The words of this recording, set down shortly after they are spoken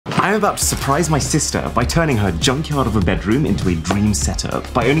I'm about to surprise my sister by turning her junkyard of a bedroom into a dream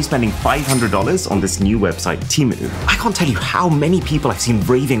setup by only spending $500 on this new website, Temu. I can't tell you how many people I've seen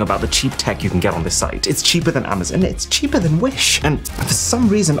raving about the cheap tech you can get on this site. It's cheaper than Amazon, it's cheaper than Wish, and for some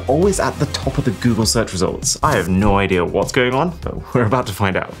reason always at the top of the Google search results. I have no idea what's going on, but we're about to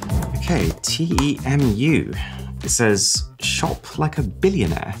find out. Okay, Temu. It says, shop like a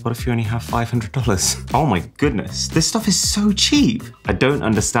billionaire. What if you only have $500? Oh my goodness, this stuff is so cheap. I don't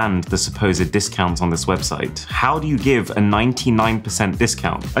understand the supposed discounts on this website. How do you give a 99%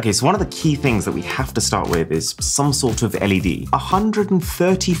 discount? Okay, so one of the key things that we have to start with is some sort of LED.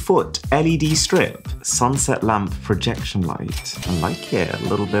 130-foot LED strip. Sunset lamp projection light. I like it, a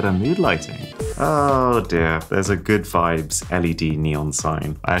little bit of mood lighting. Oh dear, there's a good vibes LED neon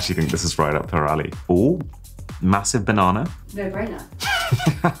sign. I actually think this is right up her alley. Ooh. Massive banana. No brainer.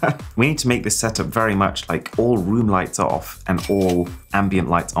 We need to make this setup very much like all room lights off and all ambient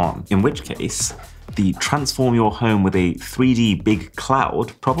lights on. In which case, the transform your home with a 3D big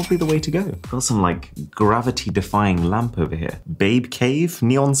cloud, probably the way to go. Got some like gravity-defying lamp over here. Babe cave,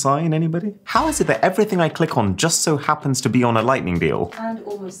 neon sign, anybody? How is it that everything I click on just so happens to be on a lightning deal? And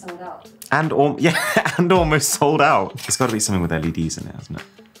almost sold out. And almost sold out. It's gotta be something with LEDs in it, hasn't it?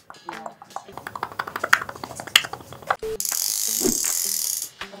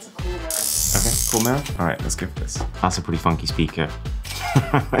 Cool mirror? All right, let's go for this. That's a pretty funky speaker,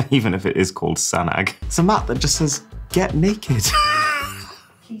 even if it is called Sanag. It's a mat that just says, get naked.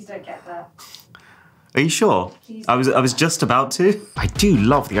 Please don't get that. Are you sure? I was just about to. I do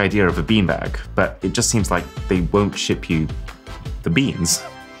love the idea of a beanbag, but it just seems like they won't ship you the beans.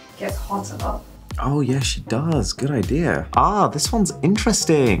 Gets hot enough. Oh yeah, she does, good idea. Ah, this one's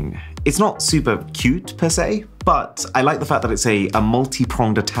interesting. It's not super cute per se, but I like the fact that it's a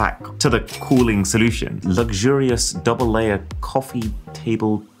multi-pronged attack to the cooling solution. Luxurious double-layer coffee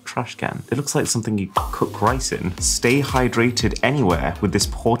table trash can. It looks like something you cook rice in. Stay hydrated anywhere with this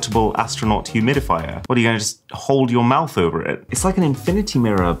portable astronaut humidifier. What, are you gonna just hold your mouth over it? It's like an infinity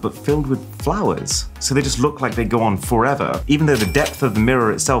mirror, but filled with flowers. So they just look like they go on forever, even though the depth of the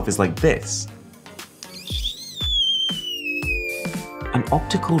mirror itself is like this. An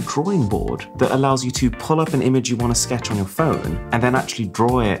optical drawing board that allows you to pull up an image you want to sketch on your phone and then actually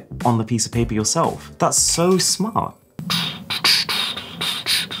draw it on the piece of paper yourself. That's so smart.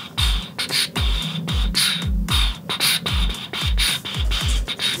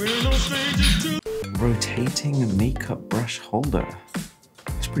 Rotating makeup brush holder.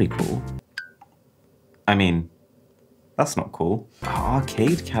 It's pretty cool. I mean, that's not cool.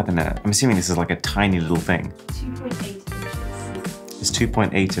 Arcade cabinet. I'm assuming this is like a tiny little thing. 2.8 inches. Is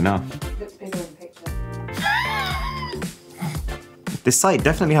 2.8 enough? Looks bigger in the picture. This site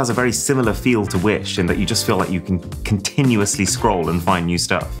definitely has a very similar feel to Wish in that you just feel like you can continuously scroll and find new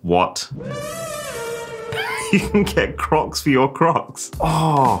stuff. What? You can get Crocs for your Crocs.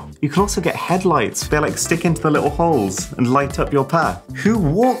 Oh, you can also get headlights. They like stick into the little holes and light up your path. Who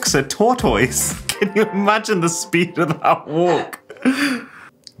walks a tortoise? Can you imagine the speed of that walk? I'm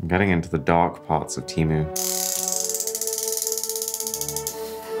getting into the dark parts of Temu.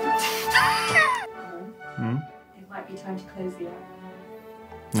 It might be time to close the app.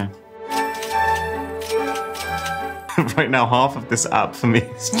 No. Right now, half of this app for me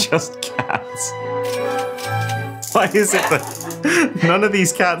is just cats. Why is it that none of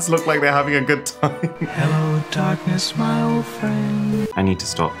these cats look like they're having a good time? Hello, darkness, my old friend. I need to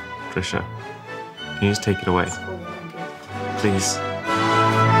stop. Trisha, can you just take it away? Please.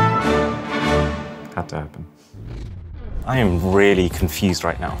 Had to happen. I am really confused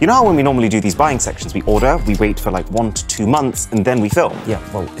right now. You know how when we normally do these buying sections, we order, we wait for like 1 to 2 months, and then we film? Yeah,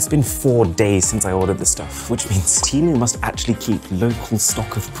 well, it's been 4 days since I ordered this stuff, which means Temu must actually keep local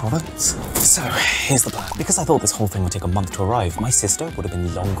stock of products. So, here's the plan. Because I thought this whole thing would take a month to arrive, my sister would have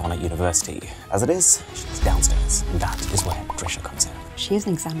been long gone at university. As it is, she's downstairs, and that is where Trisha comes in. She has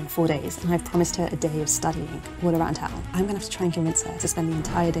an exam in 4 days, and I've promised her a day of studying all around town. I'm gonna have to try and convince her to spend the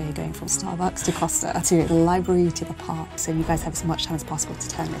entire day going from Starbucks to Costa to the library to the park, so you guys have as much time as possible to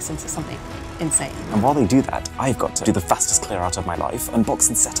turn this into something insane. And while they do that, I've got to do the fastest clear out of my life, unbox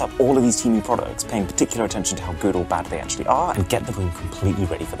and set up all of these Temu products, paying particular attention to how good or bad they actually are, and get the room completely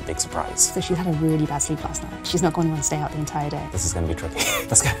ready for the big surprise. So she's had a really bad sleep last night. She's not going to want to stay out the entire day. This is gonna be tricky.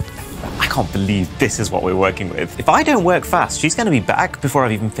 Let's go. I can't believe this is what we're working with. If I don't work fast, she's gonna be back before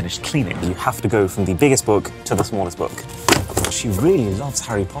I've even finished cleaning. You have to go from the biggest book to the smallest book. She really loves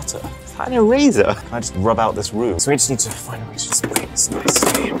Harry Potter. Is that an eraser? Can I just rub out this room? So we just need to find a way to spray this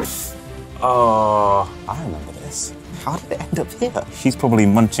nicely. Oh, I remember this. this? How did it end up here? She's probably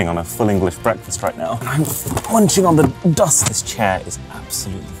munching on a full English breakfast right now. And I'm munching on the dust. This chair is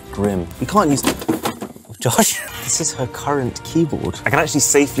absolutely grim. You can't use... Josh, this is her current keyboard. I can actually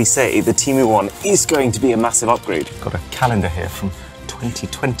safely say the Temu one is going to be a massive upgrade. Got a calendar here from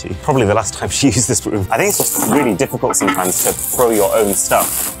 2020. Probably the last time she used this room. I think it's just really difficult sometimes to throw your own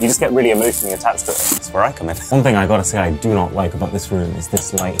stuff. You just get really emotionally attached to it. That's where I come in. One thing I gotta say I do not like about this room is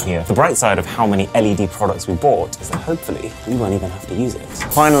this light here. The bright side of how many LED products we bought is that hopefully we won't even have to use it.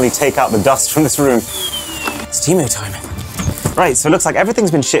 Finally take out the dust from this room. It's Temu time. Right, so it looks like everything's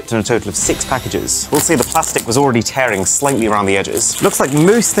been shipped in a total of 6 packages. We'll see the plastic was already tearing slightly around the edges. Looks like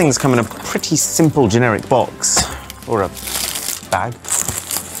most things come in a pretty simple generic box. Or a bag.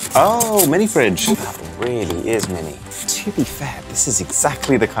 Oh, mini fridge. That really is mini. To be fair, this is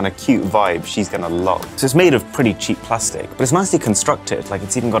exactly the kind of cute vibe she's gonna love. So it's made of pretty cheap plastic, but it's nicely constructed. Like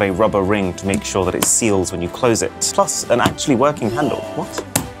it's even got a rubber ring to make sure that it seals when you close it. Plus an actually working handle. What?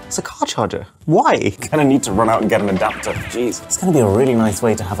 It's a car charger. Why? Gonna need to run out and get an adapter. Jeez. It's gonna be a really nice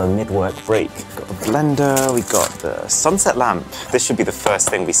way to have a mid-work break. Got a blender, we got the sunset lamp. This should be the first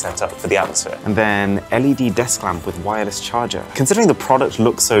thing we set up for the atmosphere. And then LED desk lamp with wireless charger. Considering the product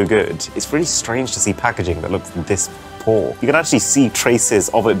looks so good, it's really strange to see packaging that looks this poor. You can actually see traces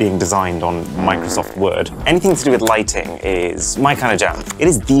of it being designed on Microsoft Word. Anything to do with lighting is my kind of jam. It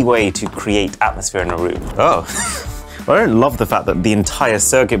is the way to create atmosphere in a room. Oh. Well, I don't love the fact that the entire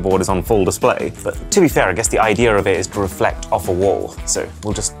circuit board is on full display, but to be fair, I guess the idea of it is to reflect off a wall, so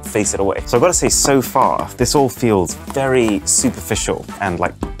we'll just face it away. So I've got to say, so far, this all feels very superficial and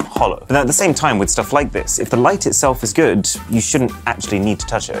like hollow. But at the same time, with stuff like this, if the light itself is good, you shouldn't actually need to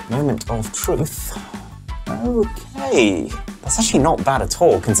touch it. Moment of truth. Okay. That's actually not bad at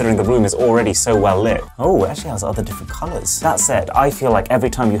all, considering the room is already so well lit. Oh, it actually has other different colors. That said, I feel like every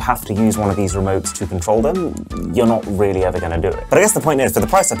time you have to use one of these remotes to control them, you're not really ever gonna do it. But I guess the point is, for the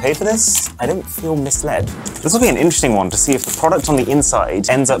price I paid for this, I don't feel misled. This will be an interesting one to see if the product on the inside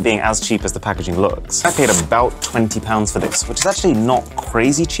ends up being as cheap as the packaging looks. I paid about £20 for this, which is actually not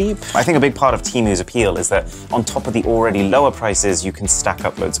crazy cheap. I think a big part of Temu's appeal is that on top of the already lower prices, you can stack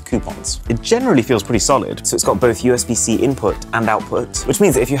up loads of coupons. It generally feels pretty solid, so it's got both USB-C input and output, which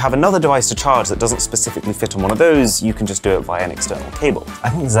means that if you have another device to charge that doesn't specifically fit on one of those, you can just do it via an external cable. I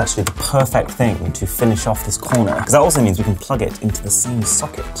think this is actually the perfect thing to finish off this corner, because that also means we can plug it into the same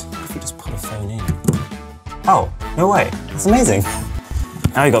socket if you just put a phone in. Oh, no way. That's amazing.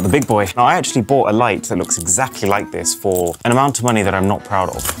 Now you got the big boy. Now I actually bought a light that looks exactly like this for an amount of money that I'm not proud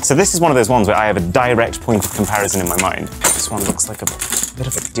of. So this is one of those ones where I have a direct point of comparison in my mind. This one looks like a bit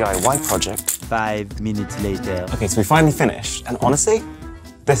of a DIY project. 5 minutes later. Okay, so we finally finished, and honestly,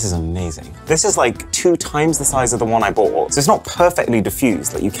 this is amazing. This is like 2 times the size of the one I bought. So it's not perfectly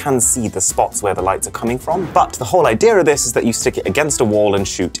diffused, like you can see the spots where the lights are coming from, but the whole idea of this is that you stick it against a wall and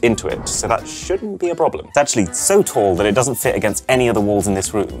shoot into it, so that shouldn't be a problem. It's actually so tall that it doesn't fit against any of the walls in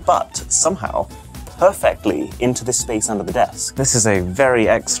this room, but somehow perfectly into this space under the desk. This is a very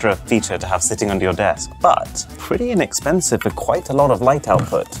extra feature to have sitting under your desk, but pretty inexpensive for quite a lot of light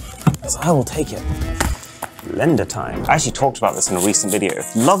output. So I will take it. Blender time. I actually talked about this in a recent video.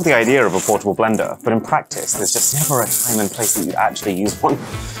 Love the idea of a portable blender, but in practice, there's just never a time and place that you actually use one.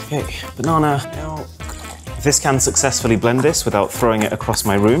 Okay, banana, milk. If this can successfully blend this without throwing it across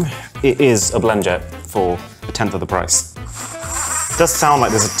my room, it is a blender for 1/10 of the price. It does sound like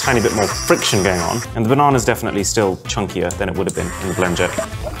there's a tiny bit more friction going on, and the banana's definitely still chunkier than it would have been in the BlendJet.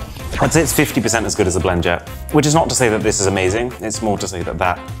 I'd say it's 50% as good as the BlendJet, which is not to say that this is amazing, it's more to say that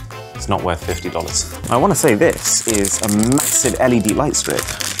that is not worth $50. I want to say this is a massive LED light strip,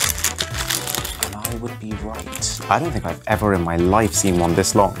 and I would be right. I don't think I've ever in my life seen one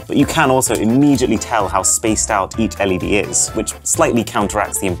this long, but you can also immediately tell how spaced out each LED is, which slightly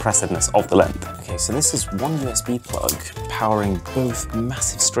counteracts the impressiveness of the length. Okay, so this is one USB plug powering both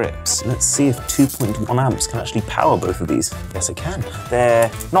massive strips. Let's see if 2.1 amps can actually power both of these. Yes, it can.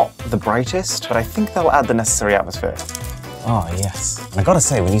 They're not the brightest, but I think they'll add the necessary atmosphere. Oh, yes. I gotta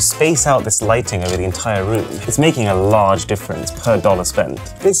say, when you space out this lighting over the entire room, it's making a large difference per dollar spent.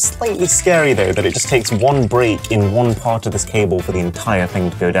 It's slightly scary, though, that it just takes one break in one part of this cable for the entire thing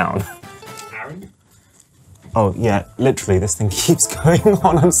to go down. Aaron? Oh, yeah, literally, this thing keeps going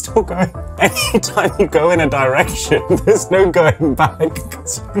on. I'm still going. Anytime you go in a direction, there's no going back,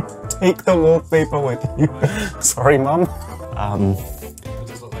 because you take the wallpaper with you. Sorry, Mum.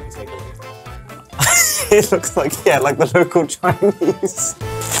 It looks like, yeah, like the local Chinese.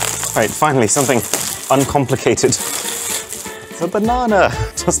 Right, finally, something uncomplicated. It's a banana.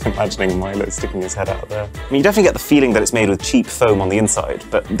 Just imagining Milo sticking his head out there. I mean, you definitely get the feeling that it's made with cheap foam on the inside,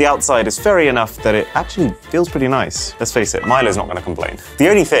 but the outside is furry enough that it actually feels pretty nice. Let's face it, Milo's not going to complain. The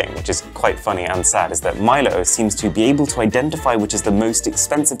only thing, which is quite funny and sad, is that Milo seems to be able to identify which is the most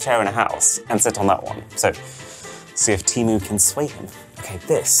expensive chair in a house and sit on that one. So, see if Temu can sway him. Okay,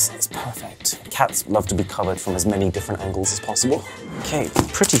 this is perfect. Cats love to be covered from as many different angles as possible. Okay,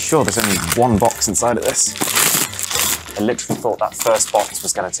 pretty sure there's only one box inside of this. I literally thought that first box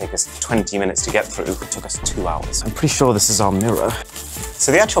was going to take us 20 minutes to get through. It took us 2 hours. I'm pretty sure this is our mirror.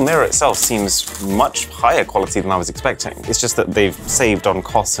 So the actual mirror itself seems much higher quality than I was expecting. It's just that they've saved on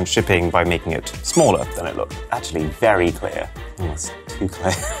costs and shipping by making it smaller than it looked. Actually, very clear. Almost too clear.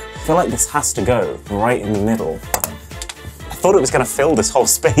 I feel like this has to go right in the middle. I thought it was going to fill this whole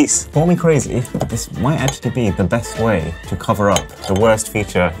space. Call me crazy, but this might actually be the best way to cover up the worst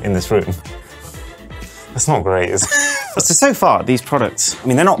feature in this room. That's not great, is it? So far, these products, I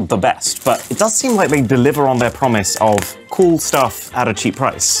mean, they're not the best, but it does seem like they deliver on their promise of cool stuff at a cheap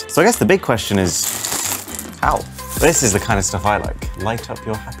price. So I guess the big question is, how? This is the kind of stuff I like. Light up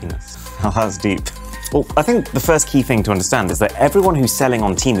your happiness. Oh, that's deep. Well, I think the first key thing to understand is that everyone who's selling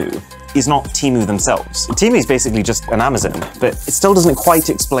on Temu is not Temu themselves. Temu is basically just an Amazon, but it still doesn't quite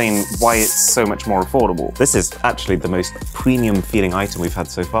explain why it's so much more affordable. This is actually the most premium feeling item we've had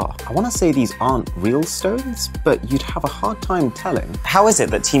so far. I want to say these aren't real stones, but you'd have a hard time telling. How is it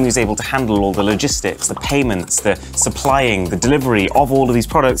that Temu is able to handle all the logistics, the payments, the supplying, the delivery of all of these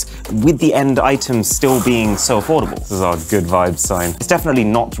products with the end items still being so affordable? This is our good vibes sign. It's definitely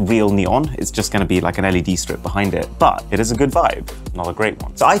not real neon. It's just going to be like an LED strip behind it, but it is a good vibe, not a great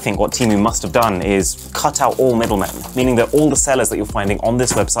one. So I think what Temu must have done is cut out all middlemen, meaning that all the sellers that you're finding on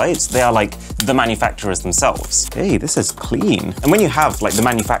this website, they are like the manufacturers themselves. Hey, this is clean. And when you have like the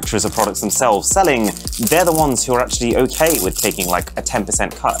manufacturers of products themselves selling, they're the ones who are actually okay with taking like a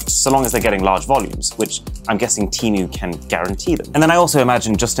 10% cut, so long as they're getting large volumes, which I'm guessing Temu can guarantee them. And then I also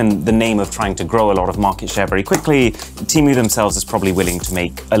imagine, just in the name of trying to grow a lot of market share very quickly, Temu themselves is probably willing to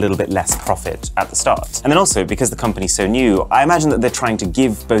make a little bit less profit at the start. And then also, because the company's so new, I imagine that they're trying to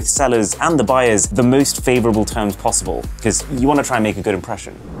give both sellers and the buyers the most favorable terms possible, because you want to try and make a good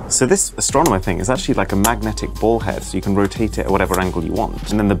impression. So this astronomer thing is actually like a magnetic ball head, so you can rotate it at whatever angle you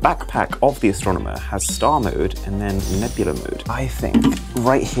want. And then the backpack of the astronomer has star mode and then nebula mode. I think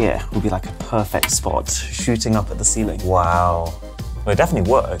right here would be like a perfect spot, shooting up at the ceiling. Wow. Well, it definitely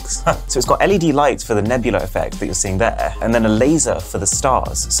works. So it's got LED lights for the nebula effect that you're seeing there, and then a laser for the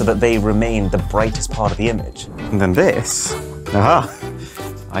stars so that they remain the brightest part of the image. And then this,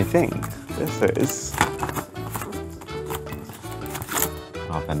 I think this is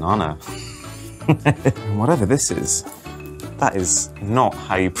our banana. Whatever this is, that is not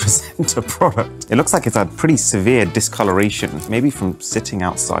how you present a product. It looks like it's had pretty severe discoloration, maybe from sitting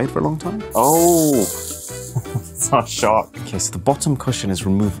outside for a long time. Oh. It's not sharp. Okay, so the bottom cushion is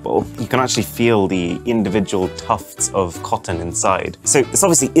removable. You can actually feel the individual tufts of cotton inside. So this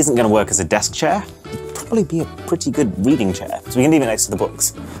obviously isn't going to work as a desk chair. It'd probably be a pretty good reading chair, so we can leave it next to the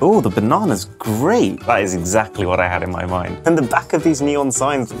books. Oh, the banana's great. That is exactly what I had in my mind. And the back of these neon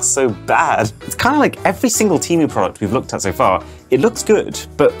signs looks so bad. It's kind of like every single Temu product we've looked at so far. It looks good,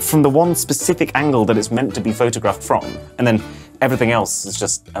 but from the one specific angle that it's meant to be photographed from. And then everything else is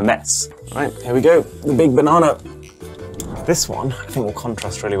just a mess. All right, here we go, the big banana. This one, I think, will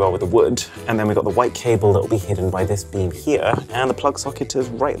contrast really well with the wood. And then we've got the white cable that will be hidden by this beam here, and the plug socket is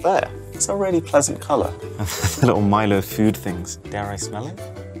right there. It's a really pleasant color. The little Milo food things. Dare I smell it?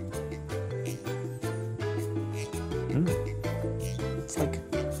 It's like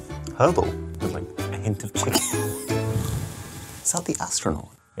herbal, with like a hint of chicken. Is that the astronaut?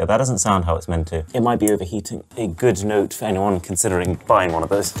 Yeah, that doesn't sound how it's meant to. It might be overheating. A good note for anyone considering buying one of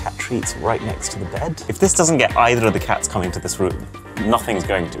those. Cat treats right next to the bed. If this doesn't get either of the cats coming to this room, nothing's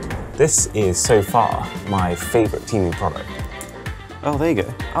going to. This is so far my favorite Temu product. Oh, there you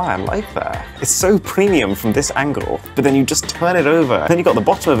go. Oh, I like that. It's so premium from this angle, but then you just turn it over. And then you got the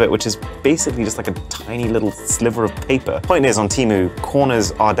bottom of it, which is basically just like a tiny little sliver of paper. Point is, on Temu,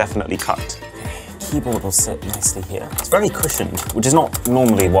 corners are definitely cut. Keyboard will sit nicely here. It's very cushioned, which is not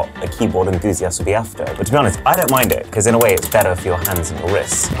normally what a keyboard enthusiast would be after. But to be honest, I don't mind it, because in a way it's better for your hands and your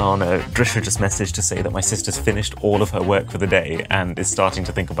wrists. Oh no, Drisha just messaged to say that my sister's finished all of her work for the day and is starting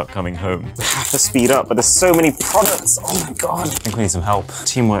to think about coming home. We have to speed up, but there's so many products. Oh my god. I think we need some help.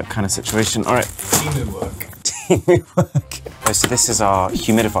 Teamwork kind of situation. All right. Temu work. Temu work. Oh, so this is our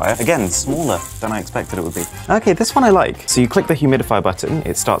humidifier. Again, smaller than I expected it would be. Okay, this one I like. So you click the humidifier button,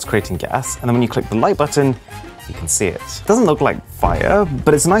 it starts creating gas, and then when you click the light button, you can see it. It doesn't look like fire,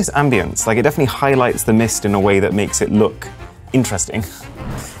 but it's a nice ambience. Like, it definitely highlights the mist in a way that makes it look interesting.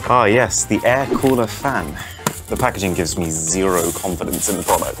 Ah yes, the air cooler fan. The packaging gives me zero confidence in the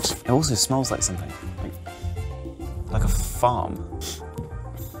product. It also smells like something. Like a farm.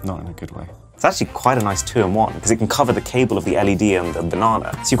 Not in a good way. It's actually quite a nice 2-in-1 because it can cover the cable of the LED and the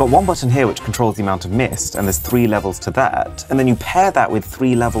banana. So you've got one button here which controls the amount of mist, and there's 3 levels to that. And then you pair that with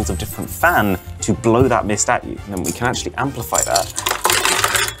 3 levels of different fan to blow that mist at you. And then we can actually amplify that.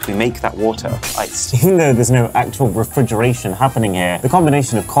 We make that water iced. Even though there's no actual refrigeration happening here, the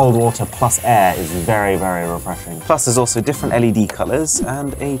combination of cold water plus air is very, very refreshing. Plus there's also different LED colors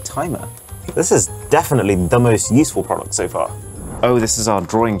and a timer. This is definitely the most useful product so far. Oh, this is our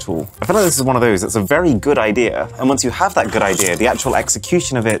drawing tool. I feel like this is one of those that's a very good idea. And once you have that good idea, the actual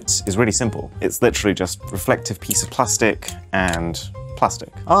execution of it is really simple. It's literally just reflective piece of plastic and plastic.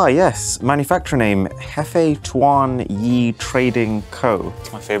 Ah, yes, manufacturer name Hefe Tuan Yi Trading Co.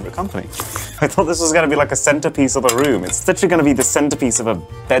 It's my favorite company. I thought this was gonna be like a centerpiece of the room. It's literally gonna be the centerpiece of a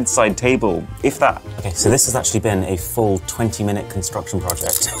bedside table, if that. Okay, so this has actually been a full 20-minute construction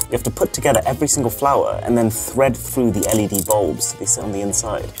project. You have to put together every single flower and then thread through the LED bulbs they sit on the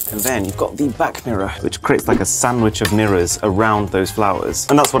inside. And then you've got the back mirror, which creates like a sandwich of mirrors around those flowers.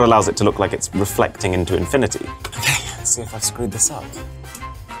 And that's what allows it to look like it's reflecting into infinity. Okay, let's see if I've screwed this up.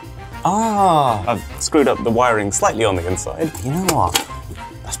 Ah, I've screwed up the wiring slightly on the inside. You know what?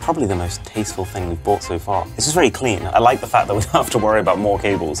 That's probably the most tasteful thing we've bought so far. It's just very clean. I like the fact that we don't have to worry about more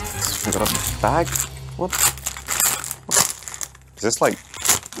cables. We've got a bag. What? Is this like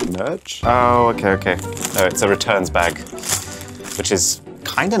merch? Oh, okay. No, it's a returns bag, which is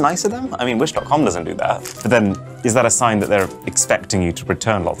kind of nice of them. I mean, Wish.com doesn't do that. But then, is that a sign that they're expecting you to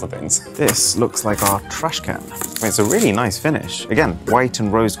return lots of things? This looks like our trash can. I mean, it's a really nice finish. Again, white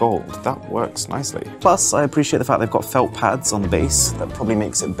and rose gold. That works nicely. Plus, I appreciate the fact they've got felt pads on the base. That probably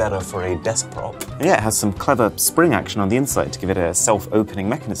makes it better for a desk prop. And yeah, it has some clever spring action on the inside to give it a self-opening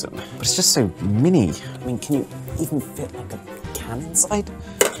mechanism. But it's just so mini. I mean, can you even fit like a can inside?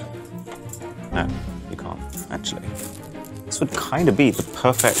 No, you can't, actually. This would kind of be the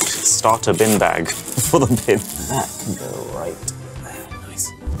perfect starter bin bag for the bin. That can go right there.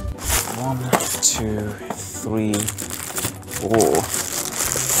 Nice. 1, 2, 3, 4,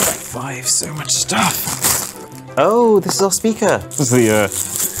 5. So much stuff. Oh, this is our speaker. This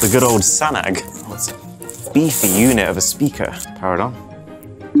is the good old Sanag. Oh, it's a beefy unit of a speaker. Power it on.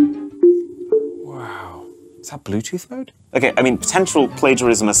 Is that Bluetooth mode? Okay, I mean, potential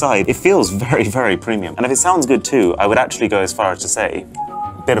plagiarism aside, it feels very, very premium. And if it sounds good too, I would actually go as far as to say,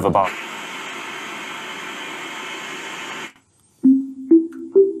 a bit of a bar.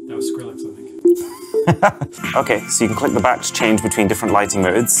 That was Skrillex, I think. Okay, so you can click the back to change between different lighting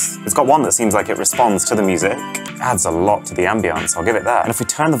modes. It's got one that seems like it responds to the music. It adds a lot to the ambience, I'll give it that. And if we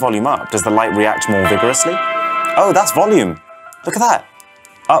turn the volume up, does the light react more vigorously? Oh, that's volume. Look at that.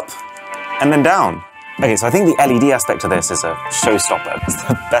 Up and then down. Okay, so I think the LED aspect of this is a showstopper. It's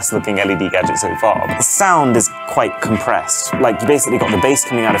the best looking LED gadget so far. But the sound is quite compressed. Like, you basically got the bass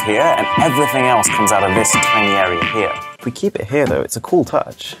coming out of here and everything else comes out of this tiny area here. If we keep it here though, it's a cool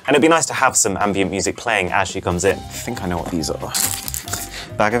touch. And it'd be nice to have some ambient music playing as she comes in. I think I know what these are.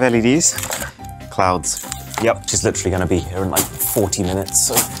 Bag of LEDs, clouds. Yep, she's literally gonna be here in like 40 minutes,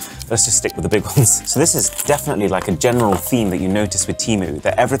 so let's just stick with the big ones. So this is definitely like a general theme that you notice with Temu,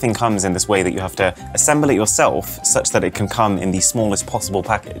 that everything comes in this way that you have to assemble it yourself such that it can come in the smallest possible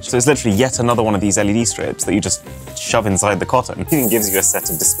package. So it's literally yet another one of these LED strips that you just shove inside the cotton. It even gives you a set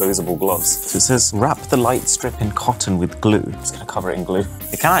of disposable gloves. So it says, wrap the light strip in cotton with glue. I'm just gonna cover it in glue.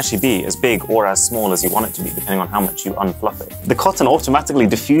 It can actually be as big or as small as you want it to be, depending on how much you unfluff it. The cotton automatically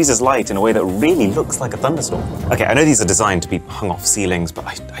diffuses light in a way that really looks like a thunderstorm. Okay, I know these are designed to be hung off ceilings, but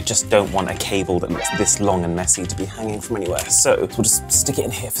I just don't want a cable that looks this long and messy to be hanging from anywhere. So we'll just stick it in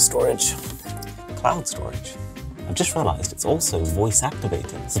here for storage. Cloud storage. I've just realized it's also voice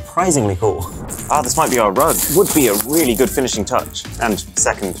activated. Surprisingly cool. Ah, this might be our rug. Would be a really good finishing touch. And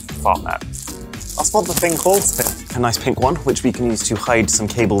second fart mat. That's what the thing called. A nice pink one, which we can use to hide some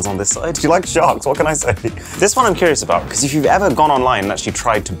cables on this side. If you like sharks, what can I say? This one I'm curious about, because if you've ever gone online and actually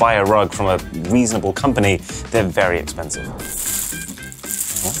tried to buy a rug from a reasonable company, they're very expensive.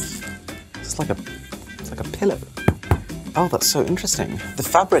 It's like a pillow. Oh, that's so interesting. The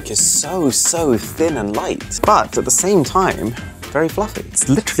fabric is so thin and light, but at the same time, very fluffy. It's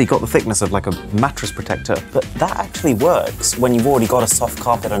literally got the thickness of like a mattress protector, but that actually works when you've already got a soft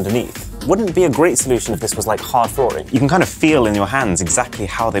carpet underneath. Wouldn't it be a great solution if this was like hard flooring? You can kind of feel in your hands exactly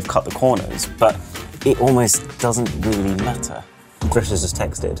how they've cut the corners, but it almost doesn't really matter. Trish has just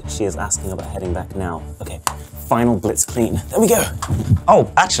texted. She is asking about heading back now. Okay, final blitz clean. There we go. Oh,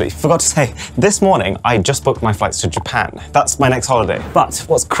 actually, forgot to say, this morning I just booked my flights to Japan. That's my next holiday. But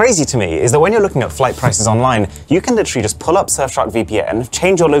what's crazy to me is that when you're looking at flight prices online, you can literally just pull up Surfshark VPN,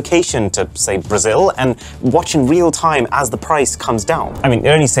 change your location to, say, Brazil, and watch in real time as the price comes down. I mean, it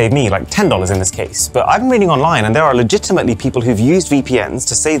only saved me like $10 in this case, but I've been reading online and there are legitimately people who've used VPNs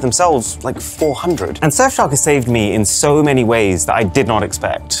to save themselves like $400. And Surfshark has saved me in so many ways that I did not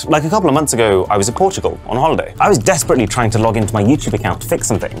expect. Like a couple of months ago, I was in Portugal on holiday. I was desperately trying to log into my YouTube account to fix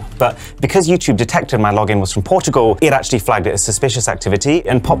something, but because YouTube detected my login was from Portugal, it actually flagged it as suspicious activity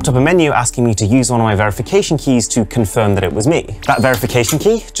and popped up a menu asking me to use one of my verification keys to confirm that it was me. That verification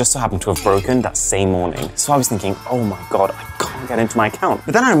key just so happened to have broken that same morning. So I was thinking, oh my God, I can't get into my account.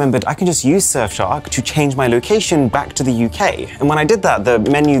 But then I remembered I can just use Surfshark to change my location back to the UK. And when I did that, the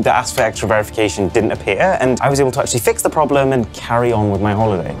menu that asked for extra verification didn't appear, and I was able to actually fix the problem and carry on with my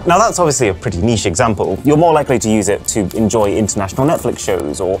holiday. Now that's obviously a pretty niche example. You're more likely to use it to enjoy international Netflix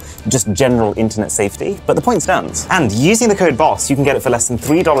shows or just general internet safety, but the point stands. And using the code BOSS, you can get it for less than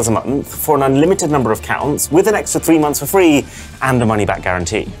 $3 a month for an unlimited number of accounts with an extra 3 months for free and a money-back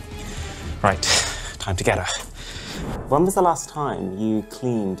guarantee. Right, time to get her. When was the last time you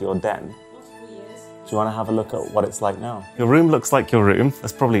cleaned your den? Do you want to have a look at what it's like now? Your room looks like your room.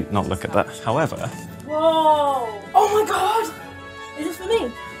 Let's probably not look at that. However... Whoa! Oh my God! Is this for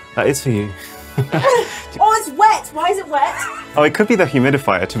me? That is for you. Oh, it's wet! Why is it wet? Oh, it could be the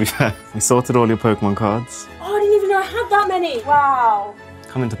humidifier, to be fair. We sorted all your Pokemon cards. Oh, I didn't even know I had that many. Wow.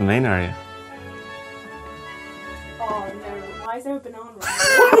 Come into the main area. Oh no, why is there a banana right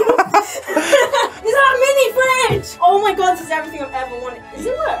now? Is that a mini fridge? Oh my God, this is everything I've ever wanted. Does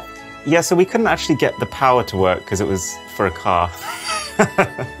it work? Yeah, so we couldn't actually get the power to work because it was for a car.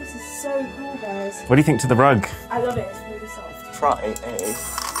 This is so cool, guys. What do you think to the rug? I love it, it's really soft. Try a...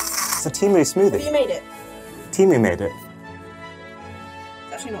 It's a Temu smoothie. Have you made it? Temu made it.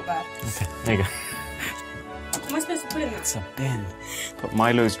 It's actually not bad. Okay, there you go. What am I supposed to put in that? It's a bin. Put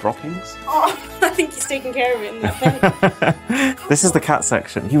Milo's droppings. Oh, I think he's taking care of it in that bed. This is the cat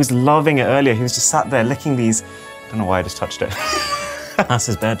section. He was loving it earlier. He was just sat there licking these. I don't know why I just touched it. That's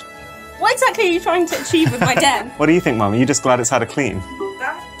his bed. What exactly are you trying to achieve with my den? What do you think, Mum? Are you just glad it's had a clean?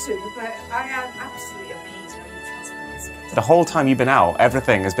 That too, but I am absolutely amazed when you transfer. The whole time you've been out,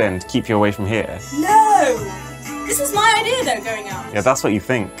 everything has been to keep you away from here. No! This was my idea though, going out. Yeah, that's what you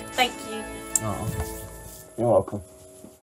think. Thank you. Oh, you're welcome.